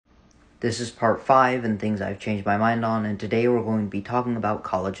This is part 5 and things I've changed my mind on, and today we're going to be talking about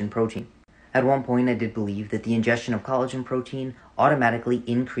collagen protein. At one point I did believe that the ingestion of collagen protein automatically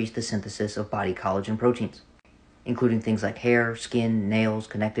increased the synthesis of body collagen proteins, including things like hair, skin, nails,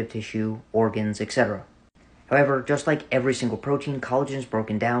 connective tissue, organs, etc. However, just like every single protein, collagen is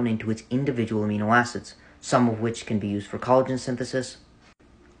broken down into its individual amino acids, some of which can be used for collagen synthesis,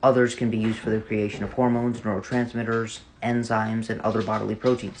 others can be used for the creation of hormones, neurotransmitters, enzymes, and other bodily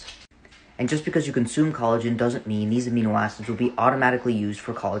proteins. And just because you consume collagen doesn't mean these amino acids will be automatically used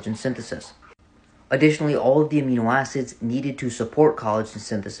for collagen synthesis. Additionally, all of the amino acids needed to support collagen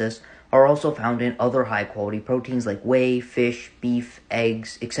synthesis are also found in other high-quality proteins like whey, fish, beef,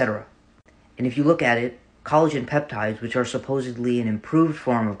 eggs, etc. And if you look at it, collagen peptides, which are supposedly an improved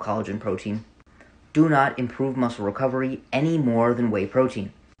form of collagen protein, do not improve muscle recovery any more than whey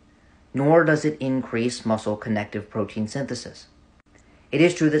protein, nor does it increase muscle connective protein synthesis. It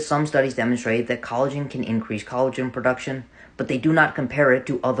is true that some studies demonstrate that collagen can increase collagen production, but they do not compare it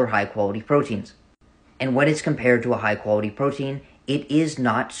to other high-quality proteins. And when it's compared to a high-quality protein, it is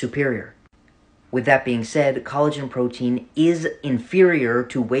not superior. With that being said, collagen protein is inferior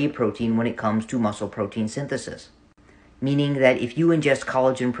to whey protein when it comes to muscle protein synthesis, meaning that if you ingest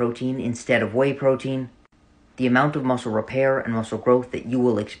collagen protein instead of whey protein, the amount of muscle repair and muscle growth that you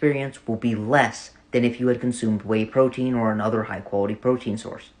will experience will be less than if you had consumed whey protein or another high-quality protein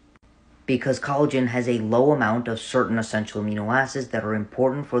source, because collagen has a low amount of certain essential amino acids that are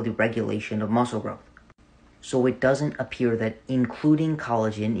important for the regulation of muscle growth. So it doesn't appear that including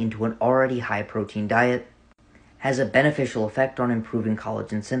collagen into an already high-protein diet has a beneficial effect on improving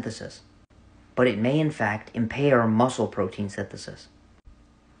collagen synthesis, but it may in fact impair muscle protein synthesis.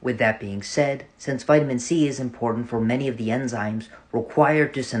 With that being said, since vitamin C is important for many of the enzymes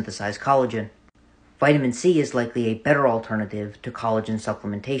required to synthesize collagen, vitamin C is likely a better alternative to collagen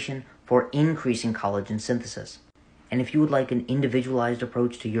supplementation for increasing collagen synthesis. And if you would like an individualized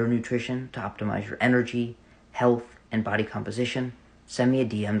approach to your nutrition to optimize your energy, health, and body composition, send me a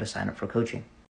DM to sign up for coaching.